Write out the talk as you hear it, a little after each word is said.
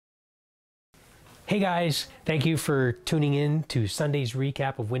Hey guys, thank you for tuning in to Sunday's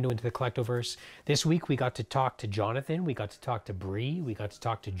recap of Window into the Collectoverse. This week we got to talk to Jonathan, we got to talk to Bree, we got to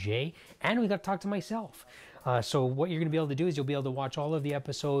talk to Jay, and we got to talk to myself. So what you're going to be able to do is you'll be able to watch all of the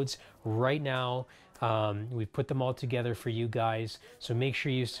episodes right now. We've put them all together for you guys, so make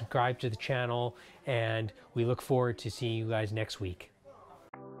sure you subscribe to the channel, and we look forward to seeing you guys next week.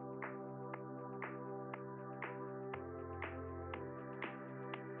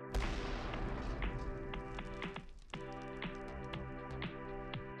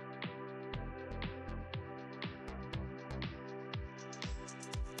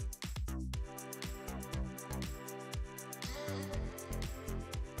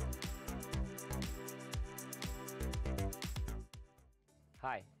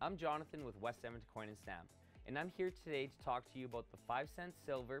 Hi, I'm Jonathan with West Edmonton Coin and Stamp, and I'm here today to talk to you about the 5-cent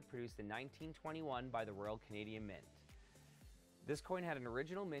silver produced in 1921 by the Royal Canadian Mint. This coin had an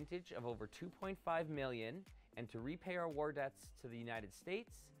original mintage of over 2.5 million, and to repay our war debts to the United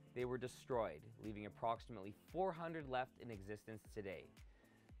States, they were destroyed, leaving approximately 400 left in existence today.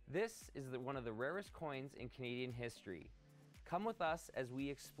 This is one of the rarest coins in Canadian history. Come with us as we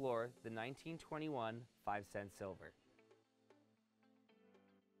explore the 1921 5-cent silver.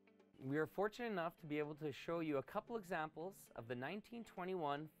 We are fortunate enough to be able to show you a couple examples of the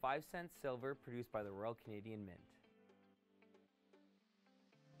 1921 5-cent silver produced by the Royal Canadian Mint.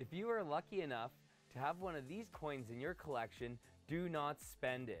 If you are lucky enough to have one of these coins in your collection, do not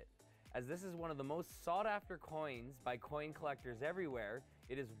spend it. As this is one of the most sought after coins by coin collectors everywhere,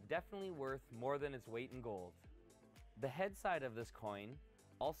 it is definitely worth more than its weight in gold. The head side of this coin,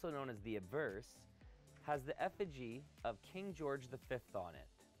 also known as the obverse, has the effigy of King George V on it.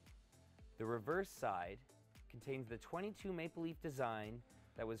 The reverse side contains the 22 maple leaf design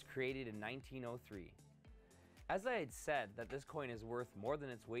that was created in 1903. As I had said that this coin is worth more than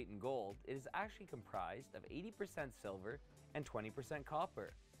its weight in gold, it is actually comprised of 80% silver and 20%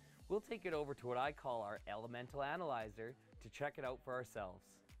 copper. We'll take it over to what I call our elemental analyzer to check it out for ourselves.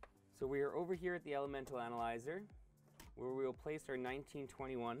 So we are over here at the elemental analyzer, where we will place our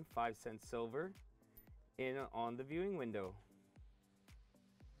 1921 5-cent silver in on the viewing window.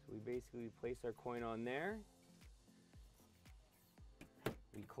 We basically place our coin on there,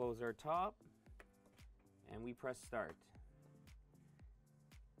 we close our top, and we press start.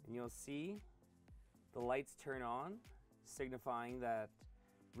 And you'll see the lights turn on, signifying that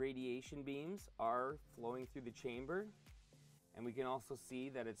radiation beams are flowing through the chamber, and we can also see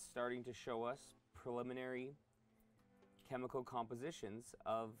that it's starting to show us preliminary chemical compositions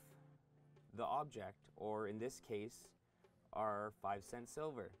of the object, or in this case, our 5-cent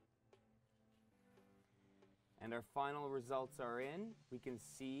silver. And our final results are in. We can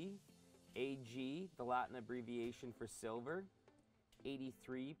see AG, the Latin abbreviation for silver,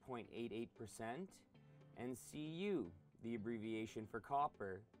 83.88%, and CU, the abbreviation for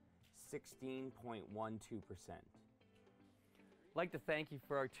copper, 16.12%. I'd like to thank you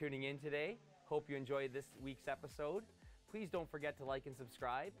for tuning in today. Hope you enjoyed this week's episode. Please don't forget to like and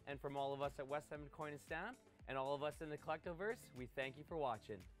subscribe. And from all of us at West Edmonton Coin and Stamp, and all of us in the Collectoverse, we thank you for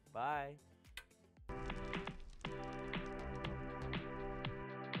watching. Bye.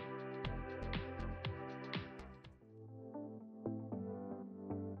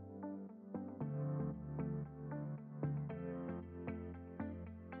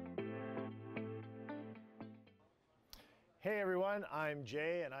 Hey everyone, I'm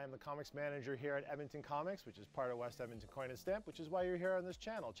Jay and I'm the comics manager here at Edmonton Comics, which is part of West Edmonton Coin and Stamp, which is why you're here on this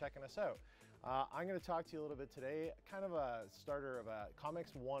channel checking us out. I'm going to talk to you a little bit today, kind of a starter of a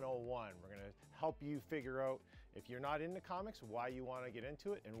Comics 101. We're going to help you figure out, if you're not into comics, why you want to get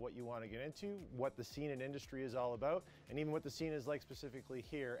into it and what you want to get into, what the scene and industry is all about, and even what the scene is like specifically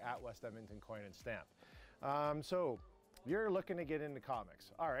here at West Edmonton Coin and Stamp. You're looking to get into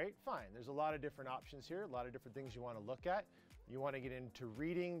comics. All right, fine. There's a lot of different options here, a lot of different things you want to look at. You want to get into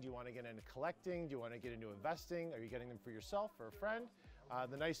reading? Do you want to get into collecting? Do you want to get into investing? Are you getting them for yourself or a friend?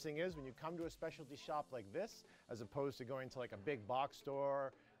 The nice thing is when you come to a specialty shop like this, as opposed to going to like a big box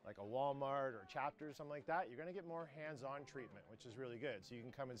store, like a Walmart or Chapter or something like that, you're going to get more hands-on treatment, which is really good. So you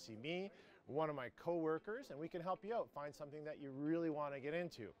can come and see me, one of my co-workers, and we can help you out, find something that you really want to get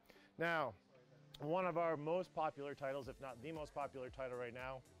into. Now, one of our most popular titles, if not the most popular title right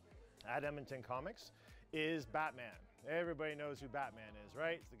now at Edmonton Comics, is Batman. Everybody knows who Batman is,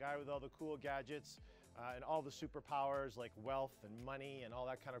 right? It's the guy with all the cool gadgets and all the superpowers like wealth and money and all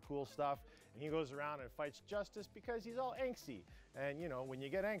that kind of cool stuff. And he goes around and fights justice because he's all angsty. And you know, when you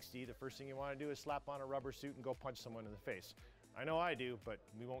get angsty, the first thing you want to do is slap on a rubber suit and go punch someone in the face. I know I do, but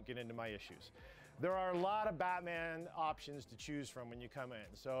we won't get into my issues. There are a lot of Batman options to choose from when you come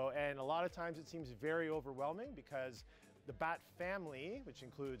in. So, and a lot of times it seems very overwhelming because the Bat family, which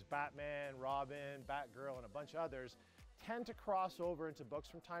includes Batman, Robin, Batgirl, and a bunch of others, tend to cross over into books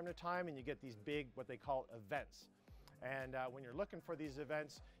from time to time, and you get these big, what they call events. And when you're looking for these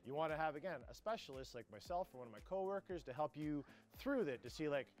events, you want to have, again, a specialist like myself or one of my coworkers to help you through that, to see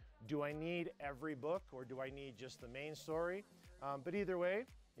like, do I need every book or do I need just the main story? But either way,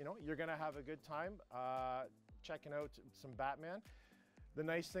 you know, you're gonna have a good time checking out some Batman. The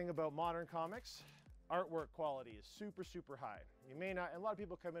nice thing about modern comics, artwork quality is super, super high. You may not, and a lot of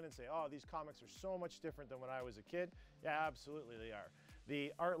people come in and say, oh, these comics are so much different than when I was a kid. Yeah, absolutely they are.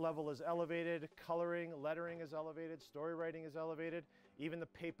 The art level is elevated, coloring, lettering is elevated, story writing is elevated, even the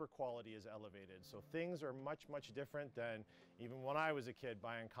paper quality is elevated. So things are much, much different than even when I was a kid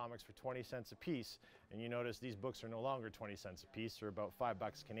buying comics for 20 cents a piece. And you notice these books are no longer 20 cents a piece, they're about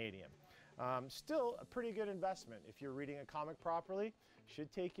 $5 Canadian. Still a pretty good investment if you're reading a comic properly.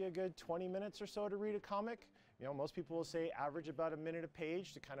 Should take you a good 20 minutes or so to read a comic. You know, most people will say average about a minute a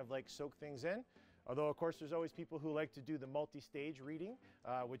page to kind of like soak things in. Although, of course, there's always people who like to do the multi-stage reading,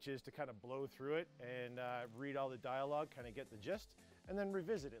 which is to kind of blow through it and read all the dialogue, kind of get the gist, and then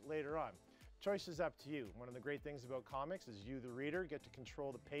revisit it later on. Choice is up to you. One of the great things about comics is you, the reader, get to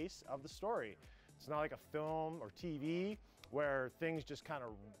control the pace of the story. It's not like a film or TV where things just kind of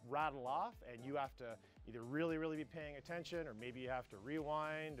rattle off and you have to either really, really be paying attention, or maybe you have to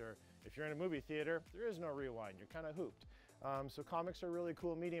rewind, or if you're in a movie theater, there is no rewind, you're kind of hooped. So comics are a really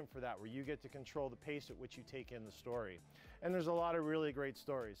cool medium for that, where you get to control the pace at which you take in the story. And there's a lot of really great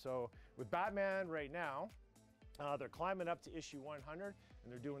stories. So with Batman right now, they're climbing up to issue 100,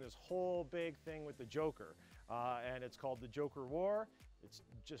 and they're doing this whole big thing with the Joker. And it's called the Joker War. It's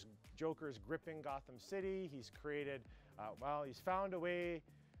just Joker's gripping Gotham City. He's created, well, he's found a way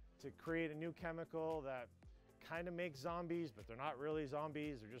to create a new chemical that kind of makes zombies, but they're not really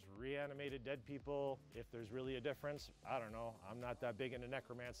zombies. They're just reanimated dead people. If there's really a difference, I don't know. I'm not that big into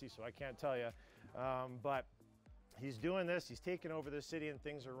necromancy, so I can't tell you. But he's doing this. He's taking over the city, and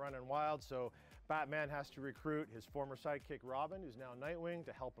things are running wild. So Batman has to recruit his former sidekick Robin, who's now Nightwing,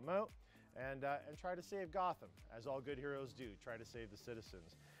 to help him out and try to save Gotham, as all good heroes do, try to save the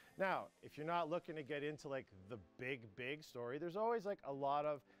citizens. Now, if you're not looking to get into like the big story, there's always like a lot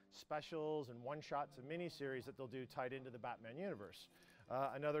of specials and one-shots and mini-series that they'll do tied into the Batman universe.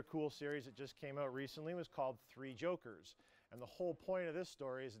 Another cool series that just came out recently was called Three Jokers. And the whole point of this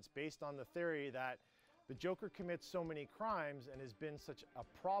story is it's based on the theory that the Joker commits so many crimes and has been such a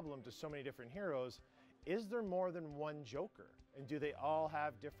problem to so many different heroes. Is there more than one Joker? And do they all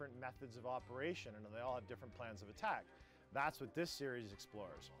have different methods of operation, and do they all have different plans of attack? That's what this series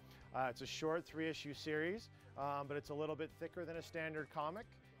explores. It's a short 3-issue series, but it's a little bit thicker than a standard comic.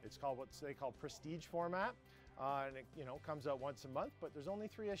 It's called what they call prestige format, and it, you know, comes out once a month, but there's only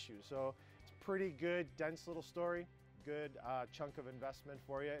 3 issues. So it's pretty good, dense little story, good chunk of investment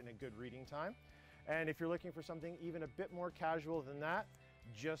for you and a good reading time. And if you're looking for something even a bit more casual than that,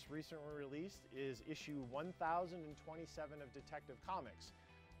 just recently released is issue 1027 of Detective Comics.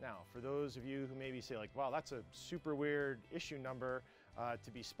 Now, for those of you who maybe say like, wow, that's a super weird issue number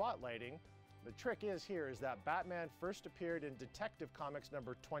to be spotlighting, the trick is here is that Batman first appeared in Detective Comics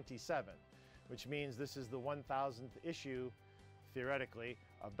number 27, which means this is the 1000th issue, theoretically,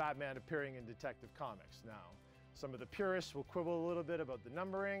 of Batman appearing in Detective Comics. Now, some of the purists will quibble a little bit about the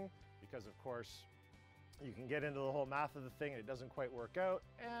numbering because, of course, you can get into the whole math of the thing and it doesn't quite work out,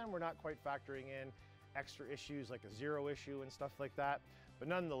 and we're not quite factoring in extra issues like a 0 issue and stuff like that. But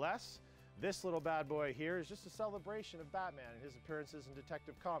nonetheless, this little bad boy here is just a celebration of Batman and his appearances in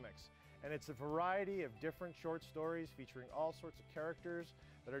Detective Comics. And it's a variety of different short stories featuring all sorts of characters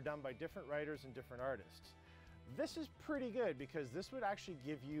that are done by different writers and different artists. This is pretty good because this would actually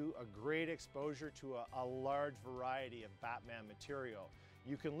give you a great exposure to a large variety of Batman material.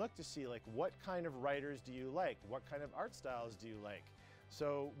 You can look to see like what kind of writers do you like? What kind of art styles do you like?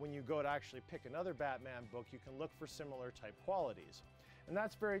 So when you go to actually pick another Batman book, you can look for similar type qualities. And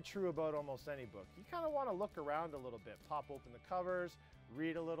that's very true about almost any book. You kind of want to look around a little bit, pop open the covers,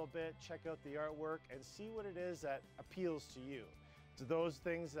 read a little bit, check out the artwork, and see what it is that appeals to you. To those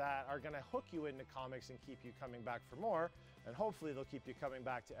things that are going to hook you into comics and keep you coming back for more, and hopefully they'll keep you coming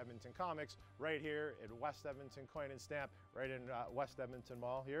back to Edmonton Comics right here in West Edmonton Coin and Stamp, right in West Edmonton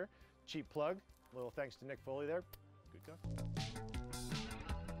Mall here. Cheap plug, little thanks to Nick Foley there. Good go.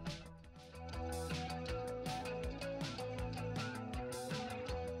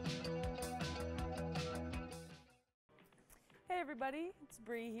 Hey everybody, it's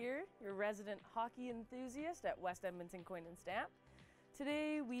Bree here, your resident hockey enthusiast at West Edmonton Coin and Stamp.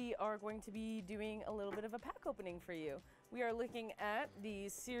 Today we are going to be doing a little bit of a pack opening for you. We are looking at the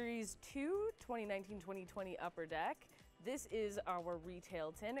Series 2 2019-2020 Upper Deck. This is our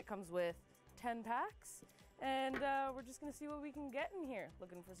retail tin. It comes with 10 packs, and we're just gonna see what we can get in here.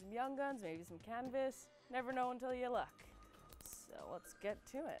 Looking for some Young Guns, maybe some canvas. Never know until you look. So let's get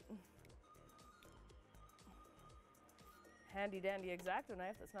to it. Handy dandy X-Acto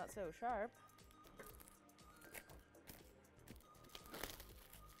knife that's not so sharp.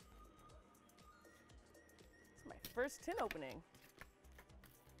 It's my first tin opening.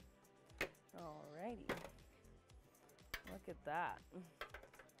 Alrighty. Look at that.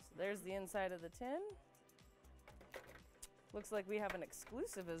 So there's the inside of the tin. Looks like we have an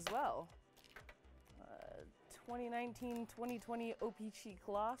exclusive as well. 2019-2020 OPC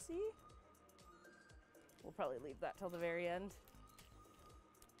Colossi. We'll probably leave that till the very end.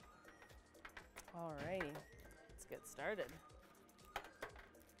 Alrighty, let's get started.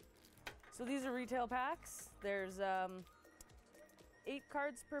 So these are retail packs. There's 8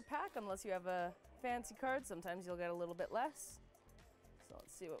 cards per pack, unless you have a fancy card. Sometimes you'll get a little bit less. So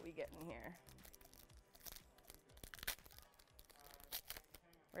let's see what we get in here.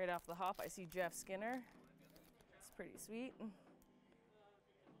 Right off the hop, I see Jeff Skinner. It's pretty sweet.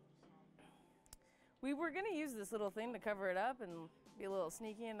 We were gonna use this little thing to cover it up and be a little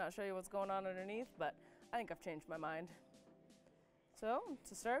sneaky and not show you what's going on underneath, but I think I've changed my mind. So,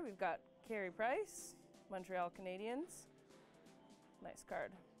 to start, we've got Carey Price, Montreal Canadiens. Nice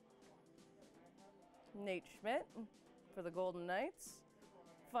card. Nate Schmidt for the Golden Knights.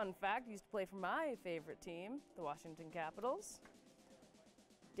 Fun fact, used to play for my favorite team, the Washington Capitals.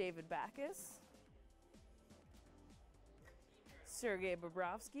 David Backes. Sergei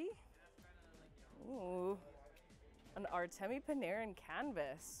Bobrovsky. Ooh, an Artemi Panarin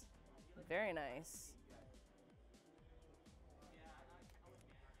canvas. Very nice.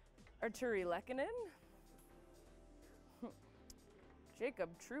 Arturi Lehkonen. Jacob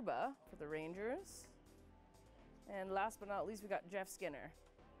Trouba for the Rangers. And last but not least, we got Jeff Skinner.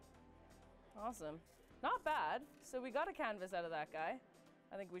 Awesome. Not bad. So we got a canvas out of that guy.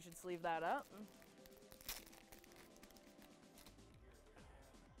 I think we should sleeve that up.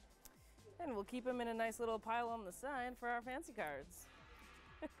 And we'll keep them in a nice little pile on the side for our fancy cards.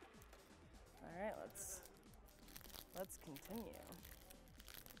 All right, let's continue.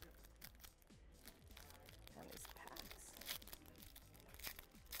 Down these packs.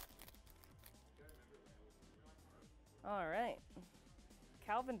 All right,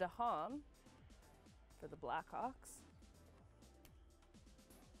 Calvin DeHaan for the Blackhawks.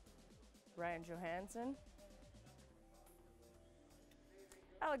 Ryan Johansson.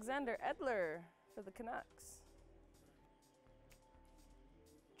 Alexander Edler for the Canucks.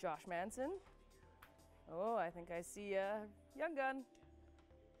 Josh Manson. Oh, I think I see a Young Gun.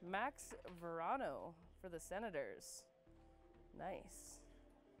 Max Verano for the Senators. Nice.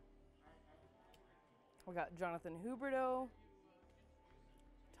 We got Jonathan Huberdeau,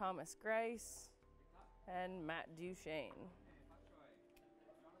 Thomas Greiss, and Matt Duchene.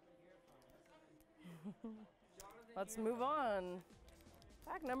 Let's move on.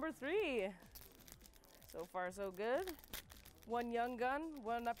 Pack number 3. So far, so good. 1 Young Gun,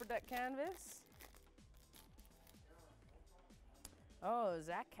 1 Upper Deck canvas. Oh,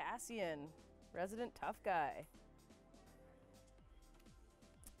 Zach Cassian, resident tough guy.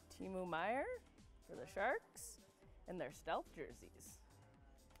 Timo Meier for the Sharks and their stealth jerseys.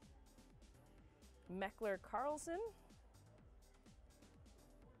 Meckler Carlson.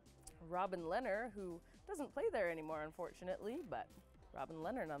 Robin Lehner, who doesn't play there anymore, unfortunately, but Robin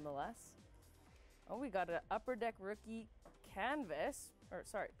Lehner nonetheless. Oh, we got an Upper Deck rookie canvas, or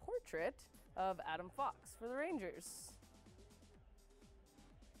sorry, portrait of Adam Fox for the Rangers.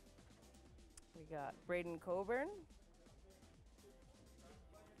 We got Braden Coburn,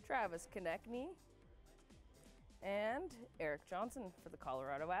 Travis Konechny, and Eric Johnson for the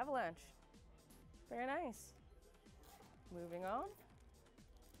Colorado Avalanche. Very nice. Moving on.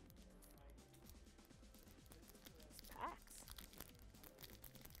 Packs.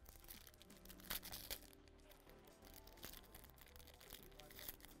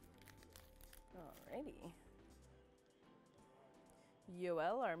 Alrighty.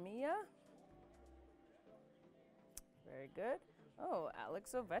 Yoel Armia. Very good. Oh,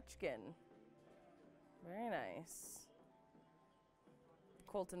 Alex Ovechkin. Very nice.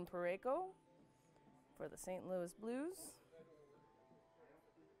 Colton Parayko for the St. Louis Blues.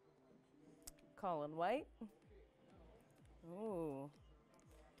 Colin White. Ooh.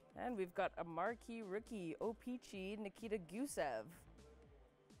 And we've got a marquee rookie, OPC Nikita Gusev.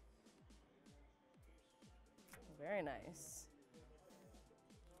 Very nice.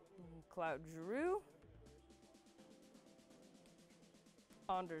 Claude Giroux.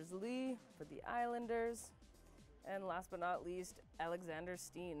 Anders Lee for the Islanders. And last but not least, Alexander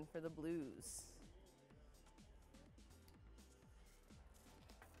Steen for the Blues.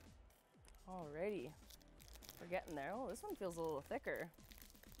 Alrighty, we're getting there. Oh, this one feels a little thicker.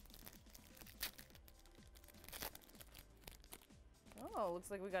 Oh,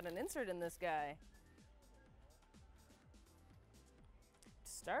 looks like we got an insert in this guy.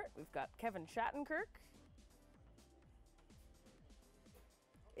 To start, we've got Kevin Shattenkirk,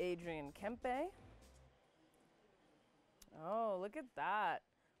 Adrian Kempe. Oh, look at that.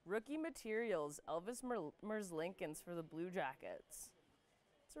 Rookie materials, Elvis Merzlikins for the Blue Jackets.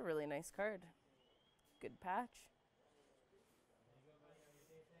 It's a really nice card. Good patch.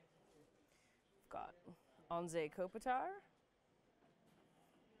 We've got Anze Kopitar,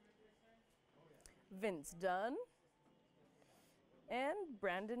 Vince Dunn, and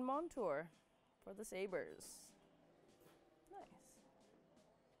Brandon Montour for the Sabres. Nice.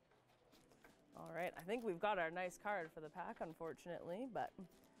 All right, I think we've got our nice card for the pack, unfortunately, but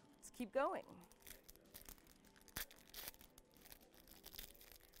let's keep going.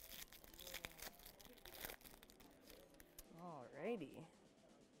 Alrighty.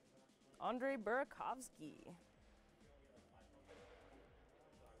 Andre Burakovsky.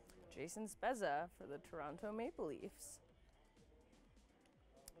 Jason Spezza for the Toronto Maple Leafs.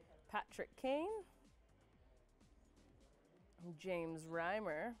 Patrick Kane. James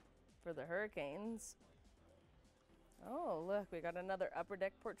Reimer for the Hurricanes. Oh, look, we got another Upper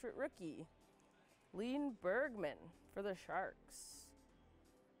Deck portrait rookie. Lean Bergman for the Sharks.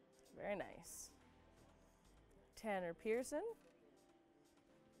 Very nice. Tanner Pearson.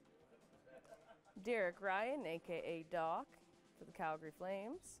 Derek Ryan, aka Doc, for the Calgary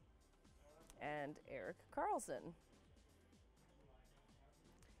Flames. And Eric Carlson.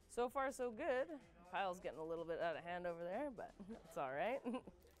 So far, so good. Pile's getting a little bit out of hand over there, but it's all right.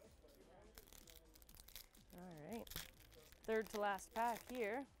 All right. Third to last pack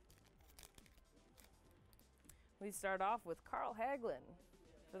here. We start off with Carl Hagelin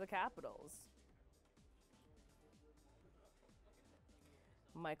for the Capitals.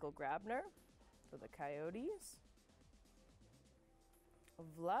 Michael Grabner for the Coyotes.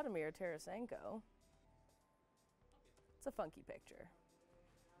 Vladimir Tarasenko. It's a funky picture.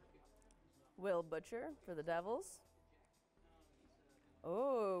 Will Butcher for the Devils.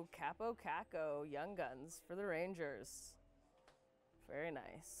 Oh, Capo Caco, Young Guns for the Rangers. Very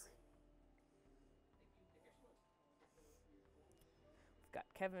nice. We've got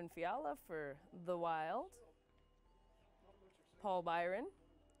Kevin Fiala for the Wild. Paul Byron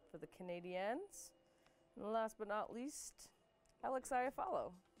for the Canadiens. And last but not least, Alex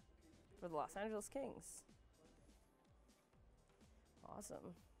Iafallo for the Los Angeles Kings.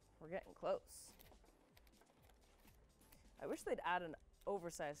 Awesome. We're getting close. I wish they'd add an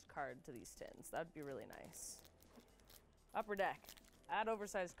oversized card to these tins. That'd be really nice. Upper Deck, add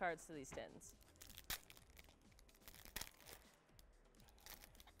oversized cards to these tins.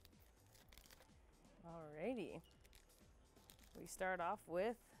 Alrighty. We start off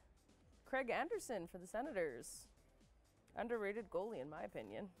with Craig Anderson for the Senators. Underrated goalie, in my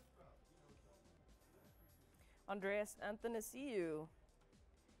opinion. Andreas Athanasiou.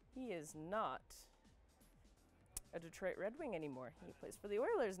 He is not a Detroit Red Wing anymore. He plays for the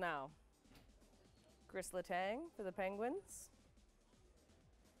Oilers now. Chris Letang for the Penguins.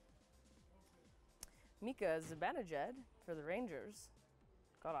 Mika Zibanejad for the Rangers.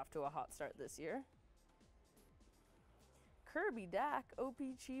 Got off to a hot start this year. Kirby Dack,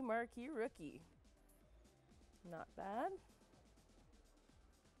 OPC Marquee Rookie. Not bad.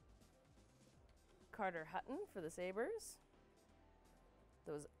 Carter Hutton for the Sabres.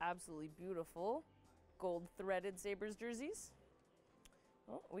 Those absolutely beautiful gold threaded Sabres jerseys.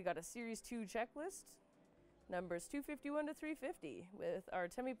 Oh, we got a Series 2 checklist. Numbers 251 to 350 with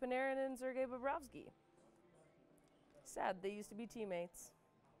Artemi Panarin and Sergei Bobrovsky. Sad they used to be teammates.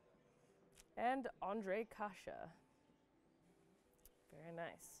 And Andre Kasha. Very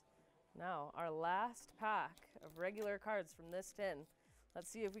nice. Now, our last pack of regular cards from this tin. Let's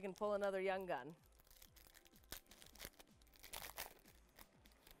see if we can pull another Young Gun.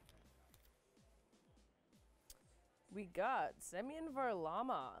 We got Semyon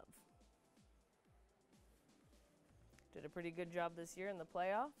Varlamov. Did a pretty good job this year in the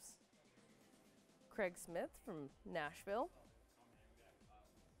playoffs. Craig Smith from Nashville.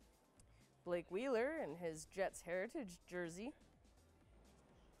 Blake Wheeler in his Jets Heritage jersey.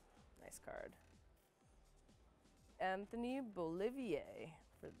 Nice card. Anthony Beauvillier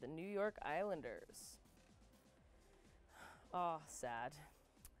for the New York Islanders. Oh, sad.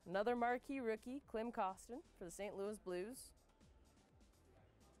 Another marquee rookie, Klim Kostin for the St. Louis Blues.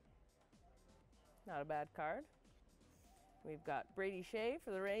 Not a bad card. We've got Brady Shea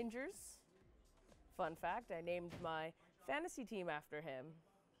for the Rangers. Fun fact, I named my fantasy team after him.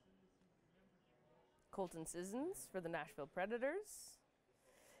 Colton Sissons for the Nashville Predators.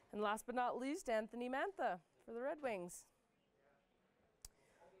 And last but not least, Anthony Mantha for the Red Wings.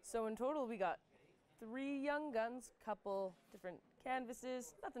 So in total, we got 3 young guns, couple different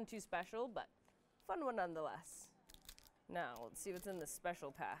canvases. Nothing too special, but fun one nonetheless. Now, let's see what's in this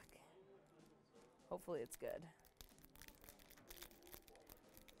special pack. Hopefully it's good.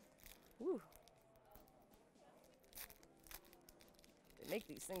 Whew. They make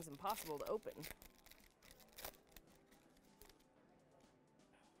these things impossible to open.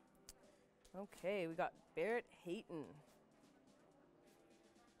 Okay, we got Barrett Hayton.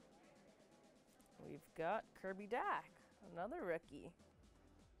 We've got Kirby Dack, another rookie.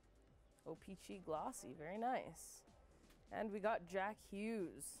 O-Pee-Chee Glossy, very nice. And we got Jack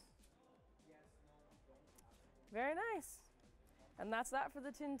Hughes. Very nice. And that's that for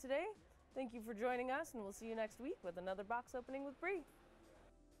the tin today. Thank you for joining us, and we'll see you next week with another box opening with Bree.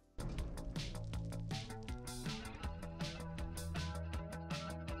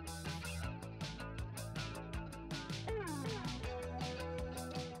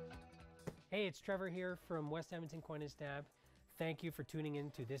 Hey, it's Trevor here from West Edmonton Coin and Stamp. Thank you for tuning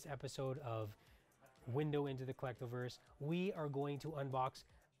in to this episode of Window into the Collectoverse. We are going to unbox.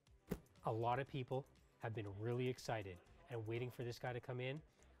 A lot of people have been really excited and waiting for this guy to come in.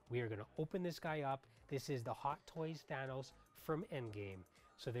 We are going to open this guy up. This is the Hot Toys Thanos from Endgame.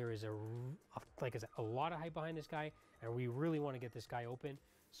 So there is like I said, a lot of hype behind this guy, and we really want to get this guy open.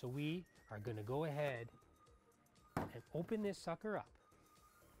 So we are going to go ahead and open this sucker up.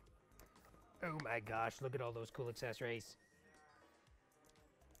 Oh my gosh, look at all those cool accessories.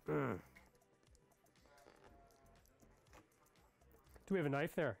 Do we have a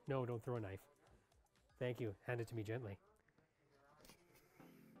knife there? No, don't throw a knife. Thank you. Hand it to me gently.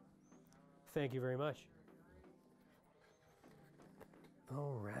 Thank you very much.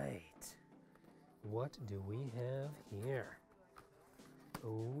 All right. What do we have here?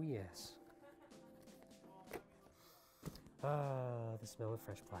 Oh, yes. Ah, the smell of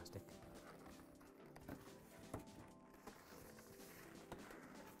fresh plastic.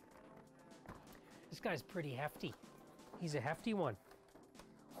 This guy's pretty hefty. He's a hefty one.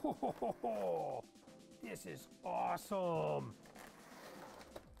 Ho, ho, ho, ho. This is awesome.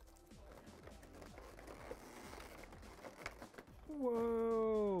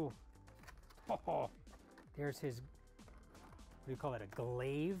 Whoa. Ho, ho. There's his, what do you call it, a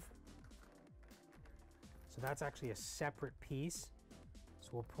glaive? So that's actually a separate piece. So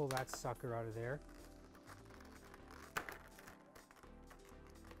we'll pull that sucker out of there.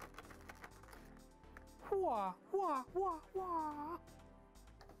 Wah, wah, wah, wah.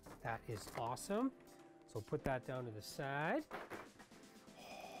 That is awesome. So we'll put that down to the side.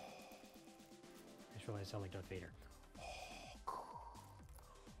 I just realized I sound like Darth Vader.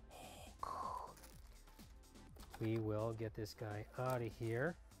 We will get this guy out of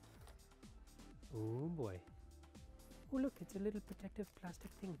here. Oh boy. Oh look, it's a little protective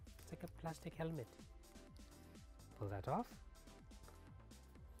plastic thing. It's like a plastic helmet. Pull that off.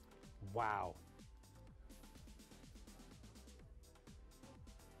 Wow.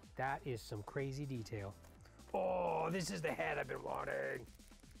 That is some crazy detail. Oh, this is the head I've been wanting.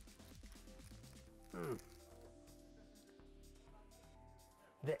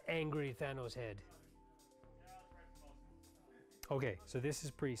 The angry Thanos head. Okay, so this is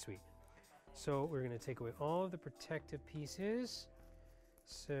pretty sweet. So we're gonna take away all of the protective pieces.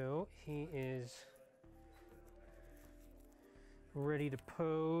 So he is ready to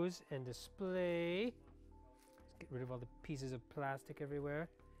pose and display. Let's get rid of all the pieces of plastic everywhere,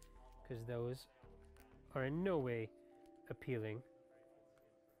 because those are in no way appealing,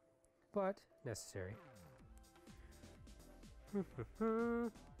 but necessary.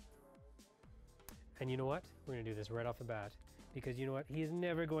 And you know what? We're gonna do this right off the bat, because you know what? He is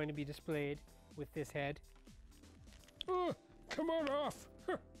never going to be displayed with this head. Oh, come on off.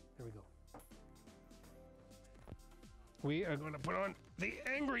 There we go. We are going to put on the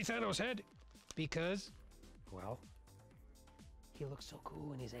angry Thanos head because, well, he looks so cool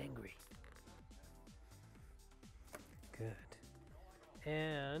when he's angry. Good.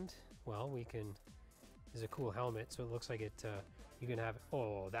 And, well, we can, this is a cool helmet, so it looks like it, you can have,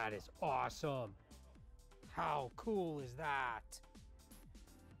 oh, that is awesome. How cool is that?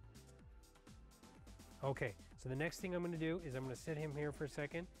 Okay, so the next thing I'm going to do is I'm going to sit him here for a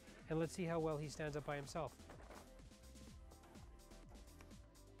second, and let's see how well he stands up by himself.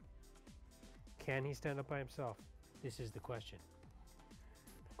 Can he stand up by himself? This is the question.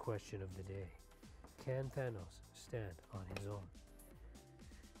 The question of the day. Can Thanos stand on his own?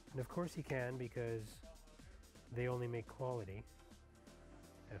 And of course he can, because they only make quality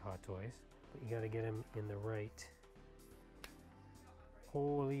at Hot Toys. But you gotta get him in the right.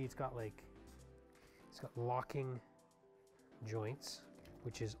 Holy, it's got locking joints,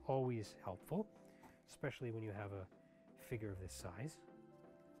 which is always helpful, especially when you have a figure of this size.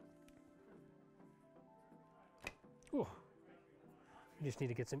 Oh, you just need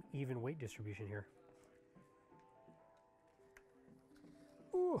to get some even weight distribution here.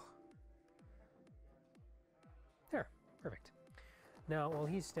 Ooh. There, perfect. Now, while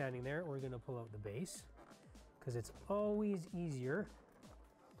he's standing there, we're going to pull out the base, because it's always easier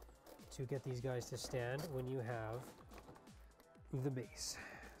to get these guys to stand when you have the base.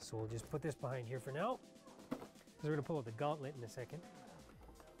 So we'll just put this behind here for now, because we're going to pull out the gauntlet in a second,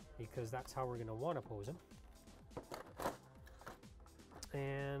 because that's how we're going to want to pose him.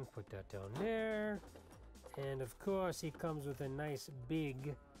 And put that down there. And of course, he comes with a nice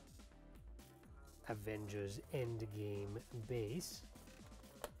big Avengers Endgame base.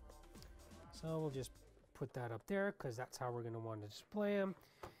 So we'll just put that up there, because that's how we're going to want to display him.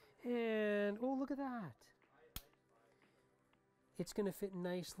 And oh, look at that. It's going to fit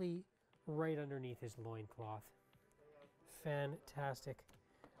nicely right underneath his loincloth. Fantastic.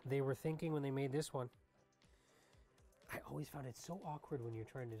 They were thinking when they made this one. I always found it so awkward when you're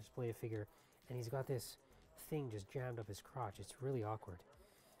trying to display a figure and he's got this thing just jammed up his crotch. It's really awkward.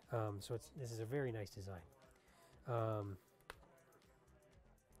 So this is a very nice design.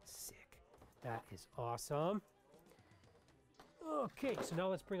 Sick. That is awesome. Okay, so now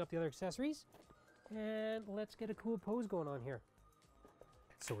let's bring up the other accessories and let's get a cool pose going on here.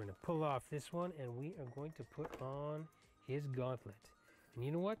 So we're going to pull off this one and we are going to put on his gauntlet. And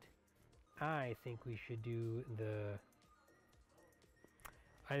you know what? I think we should do the...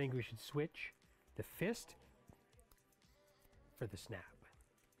 I think we should switch the fist for the snap.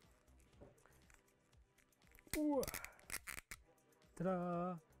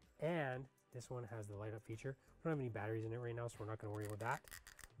 Ta-da! And this one has the light up feature. We don't have any batteries in it right now, so we're not going to worry about that.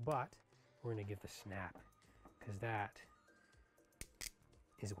 But we're going to give the snap, because that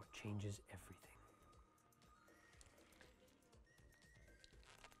is what changes everything.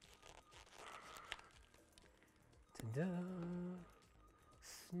 Ta-da!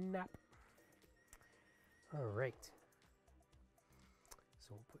 Snap. All right. So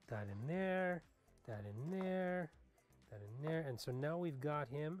we'll put that in there, that in there, that in there. And so now we've got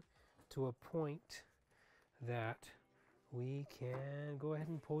him to a point that we can go ahead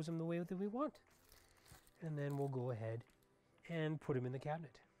and pose him the way that we want. And then we'll go ahead and put him in the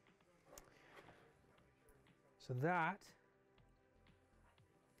cabinet. So that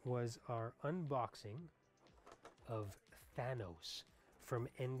was our unboxing of Thanos from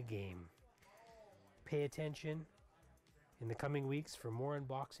Endgame. Pay attention in the coming weeks for more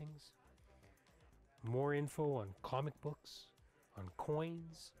unboxings, more info on comic books, on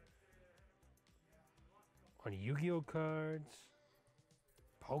coins, on Yu-Gi-Oh cards,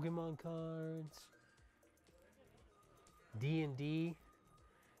 Pokemon cards, D&D.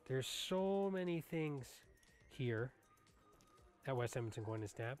 There's so many things here at West Edmonton Coin and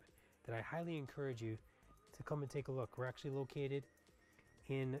Stamp that I highly encourage you to come and take a look. We're actually located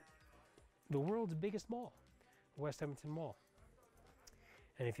in the world's biggest mall, West Edmonton Mall.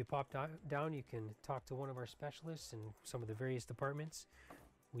 And if you pop down, you can talk to one of our specialists in some of the various departments.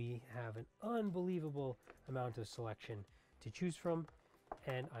 We have an unbelievable amount of selection to choose from,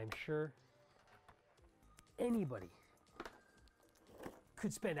 and I'm sure anybody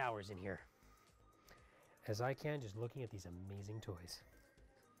could spend hours in here, as I can, just looking at these amazing toys.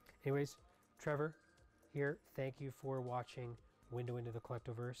 Anyways, Trevor here, thank you for watching Window into the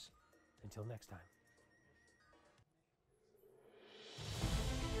Collectoverse. Until next time.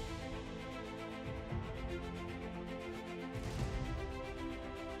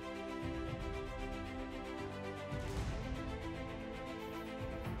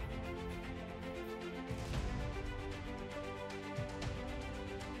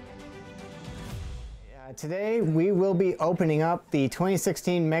 Today we will be opening up the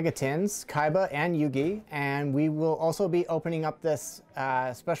 2016 Megatins, Kaiba and Yugi, and we will also be opening up this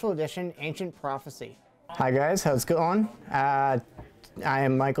special edition Ancient Prophecy. Hi guys, how's it going? I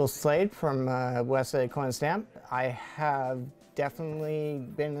am Michael Slade from Westside Coin Stamp. I have definitely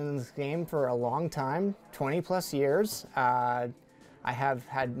been in this game for a long time, 20 plus years. I have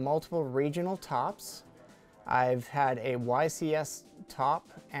had multiple regional tops. I've had a YCS top,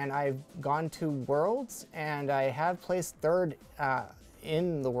 and I've gone to Worlds, and I have placed third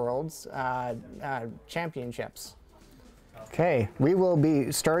in the World's Championships. Okay, we will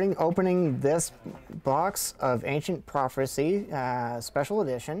be starting opening this box of Ancient Prophecy Special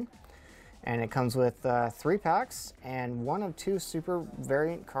Edition. And it comes with 3 packs and 1 of 2 super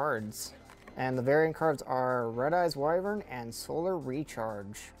variant cards. And the variant cards are Red Eyes Wyvern and Solar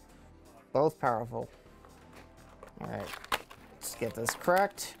Recharge. Both powerful. Alright, let's get this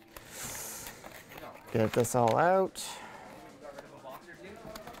cracked. Get this all out.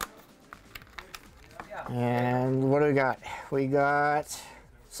 And what do we got? We got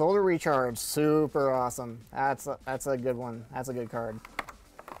Solar Recharge, super awesome. That's a good one. That's a good card.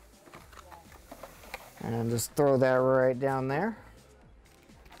 And just throw that right down there.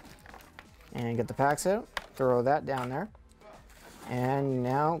 And get the packs out. Throw that down there. And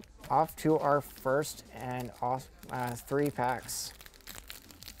now off to our first and 3 packs.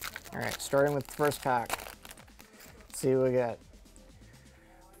 Alright, starting with the first pack. Let's see what we got.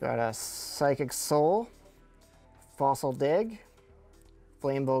 Got a Psychic Soul, Fossil Dig,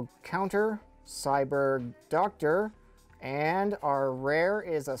 Flamebow Counter, Cyber Doctor, and our rare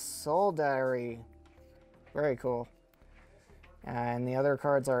is a Soul Diary. Very cool. And the other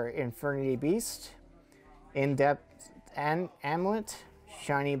cards are Infernity Beast, In-Depth Amulet,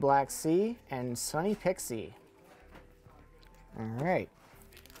 Shiny Black Sea, and Sunny Pixie. Alright.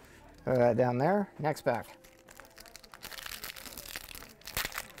 Throw that down there. Next pack.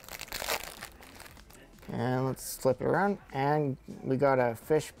 And let's flip it around. And we got a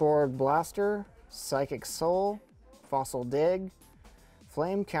Fishboard Blaster, Psychic Soul, Fossil Dig,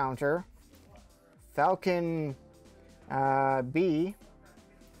 Flame Counter, Falcon B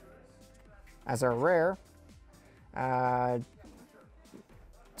as our rare.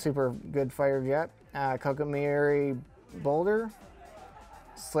 Super good Fire Jet. Kokomiri Boulder,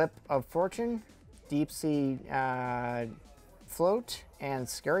 Slip of Fortune, Deep Sea Float, and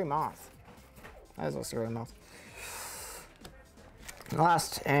Scary Moth. That is a Scary Moth.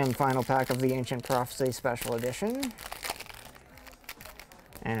 Last and final pack of the Ancient Prophecy Special Edition.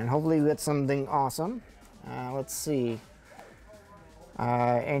 And hopefully we get something awesome. Let's see.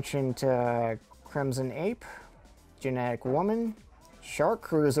 Ancient Crimson Ape, Genetic Woman, Shark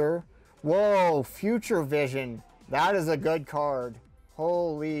Cruiser. Whoa, Future Vision. That is a good card.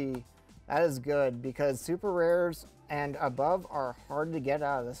 Holy, that is good because super rares and above are hard to get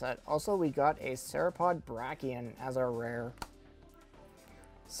out of the set. Also, we got a Ceropod Brachian as our rare.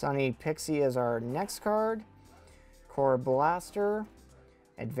 Sunny Pixie is our next card. Core Blaster,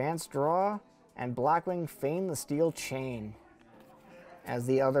 Advanced Draw, and Blackwing Feign the Steel Chain as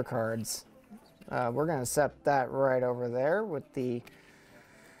the other cards. We're going to set that right over there with the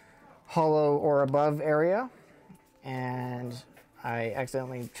hollow or above area. And I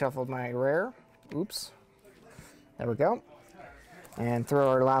accidentally shuffled my rare. Oops. There we go. And throw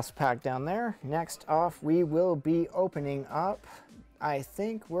our last pack down there. Next off, we will be opening up. I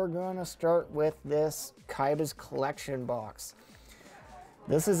think we're going to start with this Kaiba's Collection box.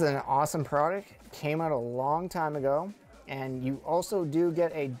 This is an awesome product. Came out a long time ago. And you also do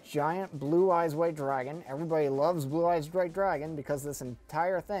get a giant Blue Eyes White Dragon. Everybody loves Blue Eyes White Dragon because this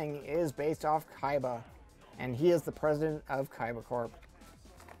entire thing is based off Kaiba. And he is the president of Kaiba Corp.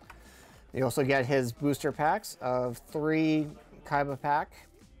 You also get his booster packs of 3 Kaiba pack,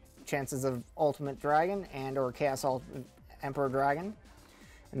 chances of Ultimate Dragon and or Chaos Emperor Dragon.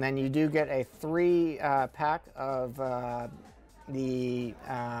 And then you do get a 3 pack of the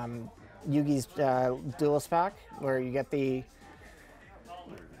Yugi's Duelist pack, where you get the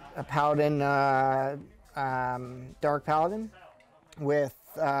Paladin, Dark Paladin, with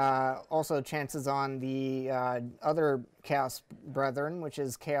also chances on the other Chaos Brethren, which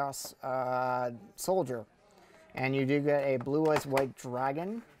is Chaos Soldier. And you do get a Blue Eyes White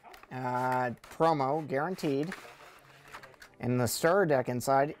Dragon promo, guaranteed. And the starter deck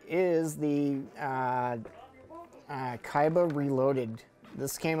inside is the Kaiba Reloaded.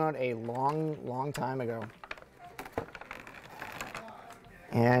 This came out a long time ago.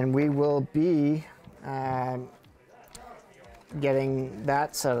 And we will be getting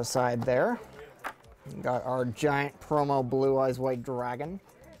that set aside there. Got our giant promo Blue Eyes White Dragon.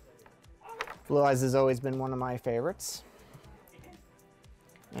 Blue Eyes has always been one of my favorites.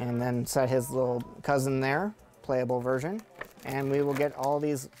 And then set his little cousin there, playable version. And we will get all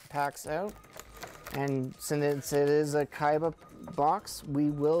these packs out. And since it is a Kaiba box, we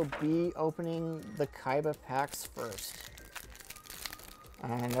will be opening the Kaiba packs first.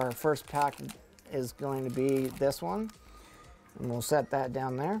 And our first pack is going to be this one. And we'll set that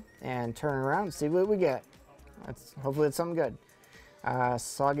down there and turn around and see what we get. Hopefully it's something good.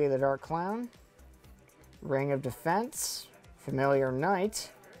 Soggy the Dark Clown, Ring of Defense, Familiar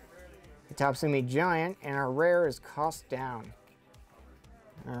Knight, the Tatsumi Giant, and our rare is Cost Down.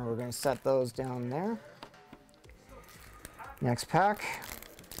 We're going to set those down there. Next pack.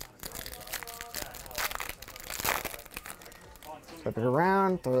 Flip it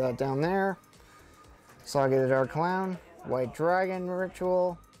around, throw that down there. Saga the Dark Clown, White Dragon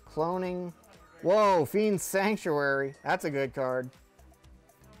Ritual, Cloning. Whoa, Fiend Sanctuary. That's a good card.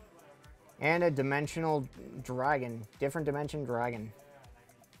 And a Dimensional Dragon, different dimension dragon.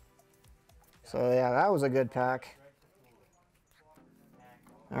 So yeah, that was a good pack.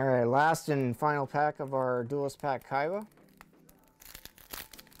 All right, last and final pack of our Duelist Pack Kaiba.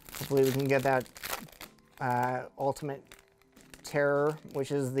 Hopefully we can get that Ultimate Terror,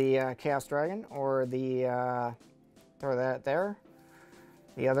 which is the Chaos Dragon, or the, throw that there,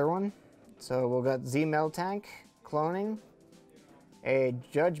 the other one. So we'll got Z Metal Tank, Cloning, a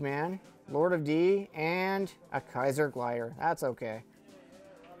Judge Man, Lord of D, and a Kaiser Glider. That's okay.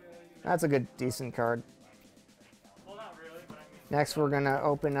 That's a good, decent card. Next, we're going to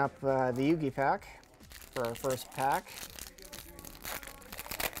open up the Yugi pack for our first pack.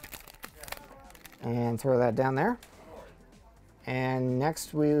 And throw that down there. And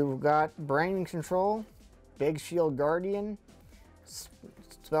next, we've got Brain Control, Big Shield Guardian,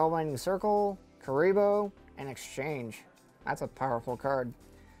 Spellbinding Circle, Karibo, and Exchange. That's a powerful card.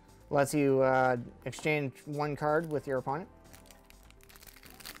 Lets you exchange one card with your opponent.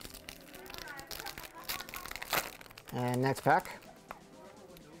 And next pack,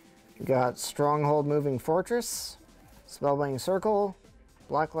 we got Stronghold Moving Fortress, Spellbinding Circle,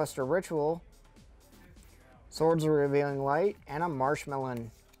 Blackluster Ritual, Swords of Revealing Light, and a Marshmallow.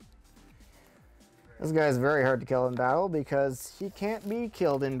 This guy is very hard to kill in battle because he can't be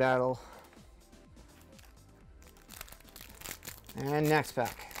killed in battle. And next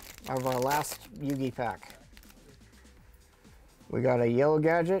pack of our last Yugi pack. We got a Yellow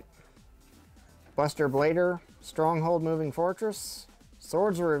Gadget, Buster Blader, Stronghold Moving Fortress,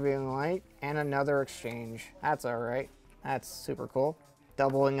 Swords of Revealing Light, and another Exchange. That's alright. That's super cool.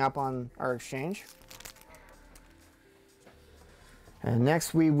 Doubling up on our exchange. And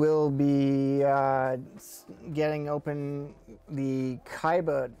next we will be getting open the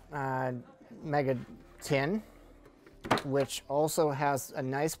Kaiba Mega Tin, which also has a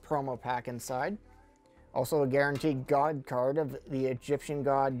nice promo pack inside. Also a guaranteed god card of the Egyptian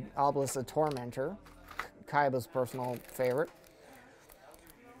god Obelisk the Tormentor, Kaiba's personal favorite.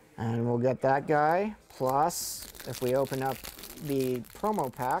 And we'll get that guy. Plus, if we open up the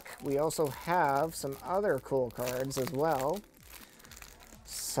promo pack, we also have some other cool cards as well.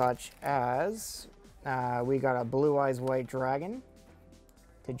 Such as, we got a Blue Eyes White Dragon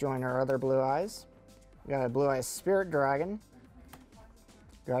to join our other Blue Eyes. We got a Blue Eyes Spirit Dragon.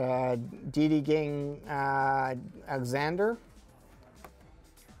 Got a DD Gang Alexander.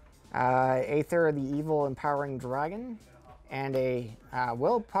 Aether the Evil Empowering Dragon. And a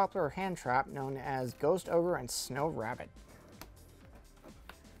well-popular hand trap known as Ghost Ogre and Snow Rabbit.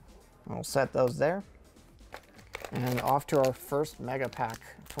 We'll set those there. And off to our first Mega Pack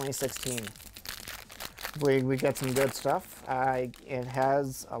 2016. We get some good stuff. It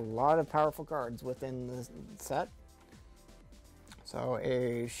has a lot of powerful cards within the set. So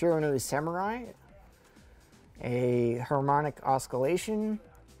a Shiranui Samurai, a Harmonic Oscillation,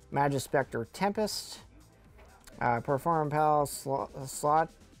 Magispector Tempest, Perform Pal Slot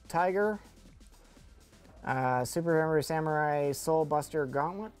Tiger, Super Memory Samurai Soul Buster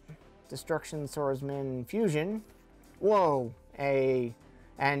Gauntlet, Destruction Swordsman Fusion. Whoa! And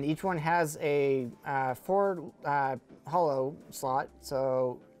each one has a forward hollow slot.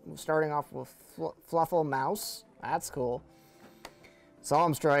 So starting off with Fluffle Mouse. That's cool.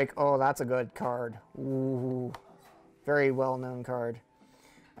 Solemn Strike. Oh, that's a good card. Ooh, very well-known card.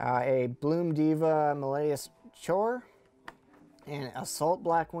 A Bloom Diva Melodious Chore, and Assault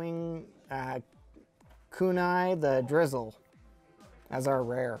Blackwing Kunai the Drizzle as our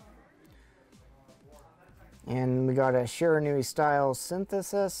rare. And we got a Shiranui Style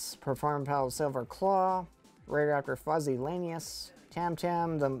Synthesis, Perform Pal Silver Claw, Raidaptor Fuzzy Lanius, Tam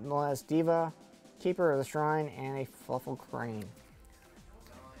Tam the Molest Diva, Keeper of the Shrine, and a Fluffle Crane.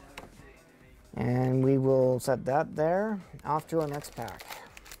 And we will set that there. Off to our next pack.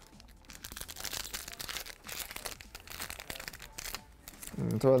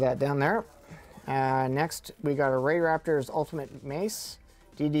 And throw that down there. Next, we got a Raidaptor's Ultimate Mace,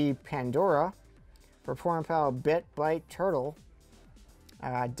 DD Pandora, Perform Pal Bit Bite Turtle,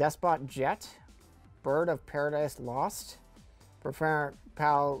 Despot Jet, Bird of Paradise Lost, Perform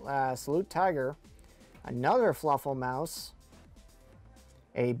Pal Salute Tiger, another Fluffle Mouse,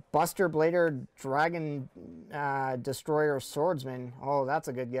 A Buster Blader Dragon Destroyer Swordsman. Oh, that's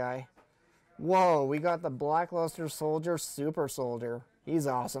a good guy. Whoa, we got the Blackluster Soldier Super Soldier. He's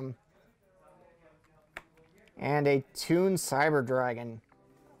awesome. And a Toon Cyber Dragon.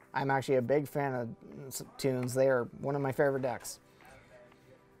 I'm actually a big fan of Toons. They are one of my favorite decks.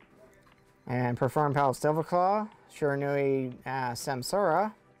 And Perform Pal Silverclaw, Shiranui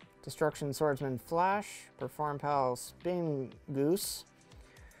Samsara, Destruction Swordsman Flash, Perform Pal Spin Goose,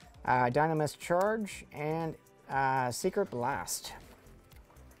 Dynamist Charge, and Secret Blast.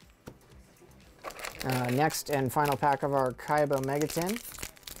 Next and final pack of our Kaiba Megatin.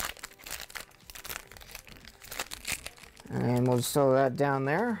 And we'll just throw that down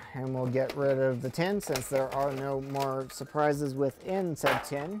there, and we'll get rid of the tin since there are no more surprises within said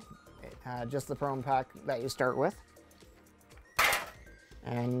tin. Just the promo pack that you start with.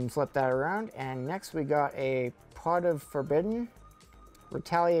 And flip that around. And next we got a Pot of Forbidden,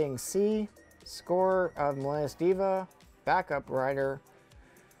 Retaliating Sea, Score of Malleus Diva, Backup Rider,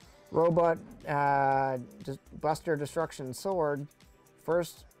 Robot Buster Destruction Sword,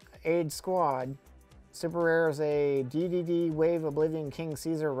 First Aid Squad. Super rare is a DDD Wave Oblivion King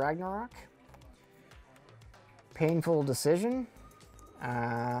Caesar Ragnarok, Painful Decision,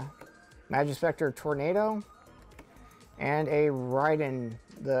 Magispector Tornado, and a Raiden,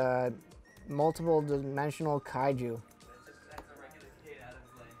 the multiple dimensional kaiju.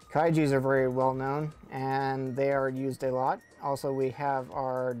 Kaijus are very well known and they are used a lot. Also, we have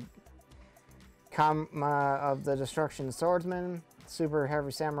our Kama of the Destruction Swordsman, Super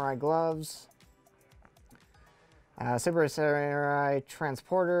Heavy Samurai Gloves, Super Samurai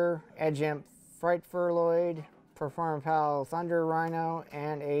Transporter, Edge Imp Fright Furloid, Perform Pal Thunder Rhino,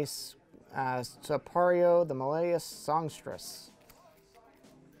 and a Sapario the Malleus Songstress.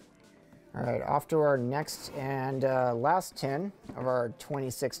 Alright, off to our next and last tin of our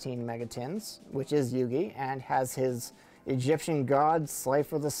 2016 Mega Tins, which is Yugi, and has his Egyptian god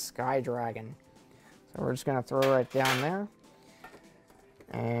Slifer the Sky Dragon. So we're just going to throw it down there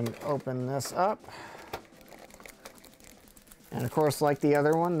and open this up. And of course, like the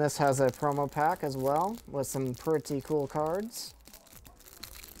other one, this has a promo pack as well with some pretty cool cards.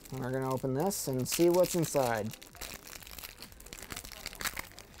 And we're going to open this and see what's inside.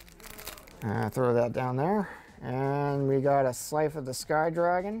 Throw that down there. And we got a Slife of the Sky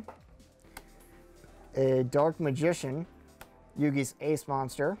Dragon, a Dark Magician, Yugi's Ace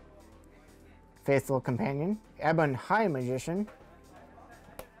Monster, Faithful Companion, Ebon High Magician,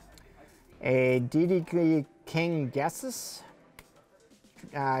 a DDK King Gessus,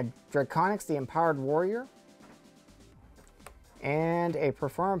 Draconics the Empowered Warrior, and a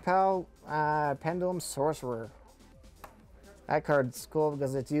Perform Pal Pendulum Sorcerer. That card's cool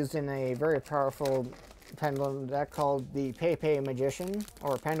because it's used in a very powerful pendulum deck called the Pepe Magician,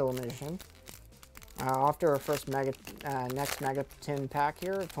 or Pendulum Magician. Off to our first next Mega Tin pack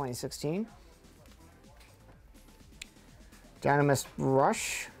here, 2016. Dynamist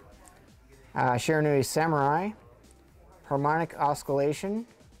Rush, Shiranui Samurai, Harmonic Oscillation,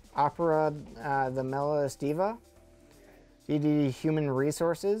 Opera the Malleus Diva, DD Human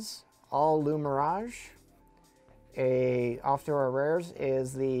Resources, All Lumirage. Off to our rares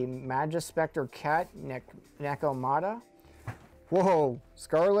is the Magispector Cat Nekomata. Whoa,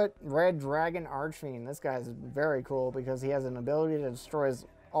 Scarlet Red Dragon Archfiend. This guy's very cool because he has an ability that destroys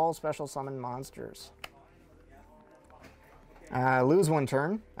all special summon monsters. Lose one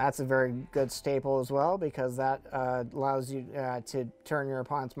turn. That's a very good staple as well because that allows you to turn your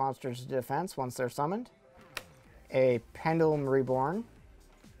opponent's monsters to defense once they're summoned. A Pendulum Reborn.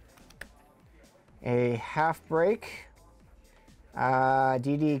 A Half Break.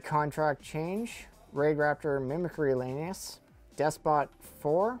 DD Contract Change. Raid Raptor Mimicry Lanius. Despot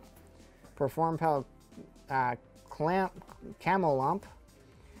 4. Perform Pal Camel Lump.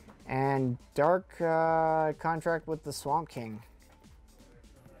 And Dark Contract with the Swamp King.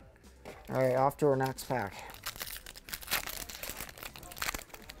 Alright, off to our next pack.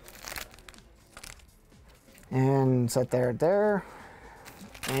 And set there.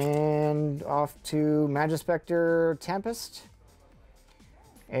 And off to Magispector Tempest.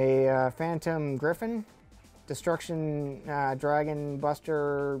 A Phantom Griffin. Destruction Dragon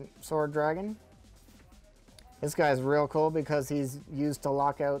Buster Sword Dragon. This guy's real cool because he's used to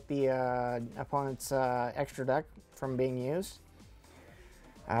lock out the opponent's extra deck from being used.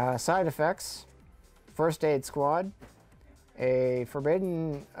 Side effects. First Aid Squad. A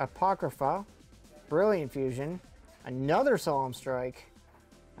Forbidden Apocrypha. Brilliant Fusion. Another Solemn Strike.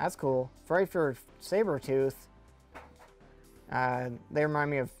 That's cool. Fright for Sabretooth. They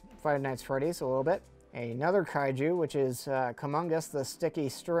remind me of Five Nights at Freddy's a little bit. Another kaiju, which is Kumongus the Sticky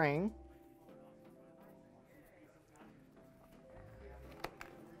String.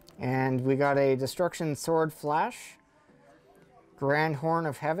 And we got a Destruction Sword Flash, Grand Horn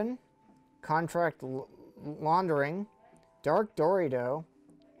of Heaven, Contract Laundering, Dark Dorito,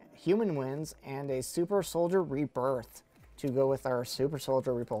 Human Winds, and a Super Soldier Rebirth to go with our Super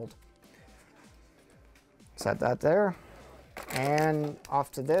Soldier Rebuild. Set that there. And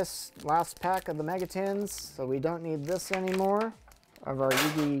off to this last pack of the Mega Tins. So we don't need this anymore of our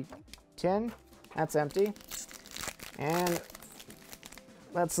Yugi tin. That's empty. And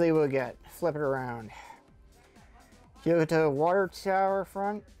let's see what we get. Flip it around. Kyoto Water Tower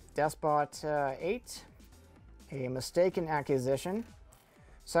Front, Despot 8, a Mistaken Acquisition,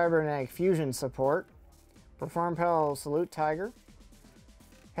 Cybernetic Fusion Support, Perform Pal Salute Tiger,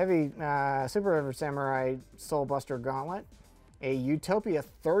 Heavy Super River Samurai Soul Buster Gauntlet, a Utopia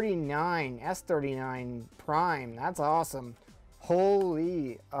 39 S39 Prime. That's awesome.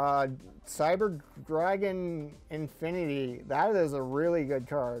 Holy Cyber Dragon Infinity. That is a really good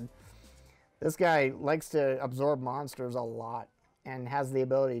card. This guy likes to absorb monsters a lot and has the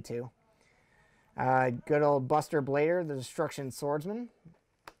ability to. Good old Buster Blader, the Destruction Swordsman.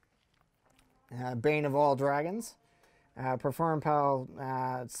 Bane of All Dragons. Perform Pal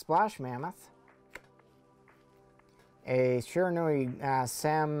Splash Mammoth. A Shiranui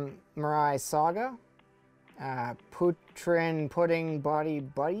Samurai Saga. Putrin Pudding Body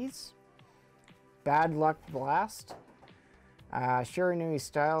Buddies. Bad Luck Blast. Shiranui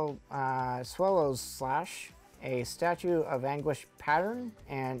Style Swallows Slash, a Statue of Anguish pattern,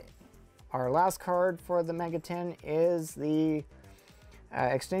 and our last card for the Mega Tin is the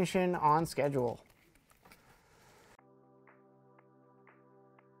Extinction on Schedule.